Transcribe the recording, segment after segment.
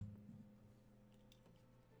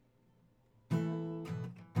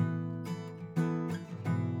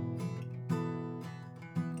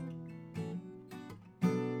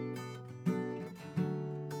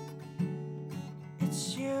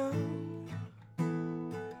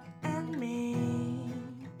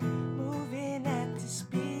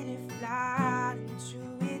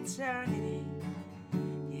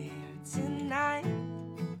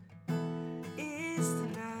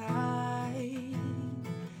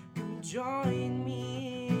join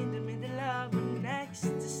me in the middle of an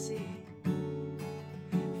ecstasy.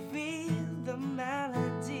 Feel the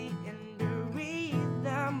melody and the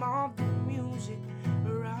rhythm of the music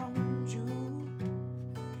around you.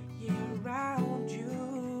 Yeah, around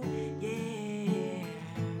you. Yeah,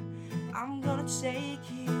 I'm gonna take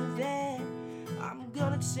you there. I'm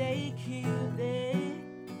gonna take you there.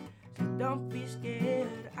 So don't be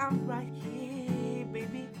scared, I'm right here,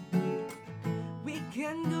 baby. We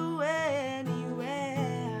can go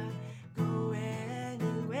anywhere, go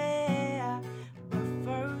anywhere. But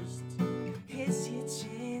first, here's your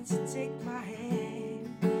chance to take my hand.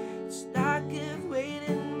 Stuck of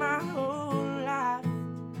waiting my whole life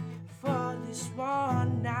for this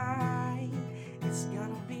one night. It's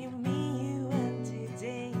gonna be me, you, and the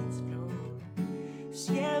dance floor. 'Cause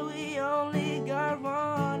yeah, we only got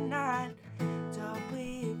one night.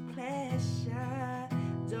 Double pleasure,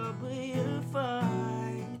 double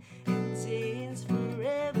fun. And dance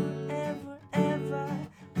forever, ever, ever,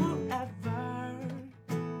 forever,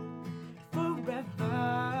 forever,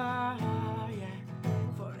 yeah,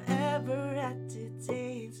 forever at the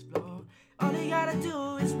dance floor. All you gotta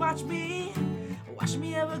do is watch me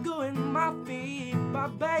ever go in my feet,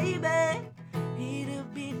 but baby, it'll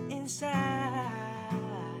be inside.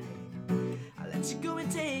 I'll let you go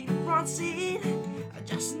and take the front seat. I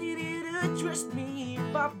just need you to trust me,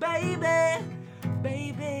 but baby,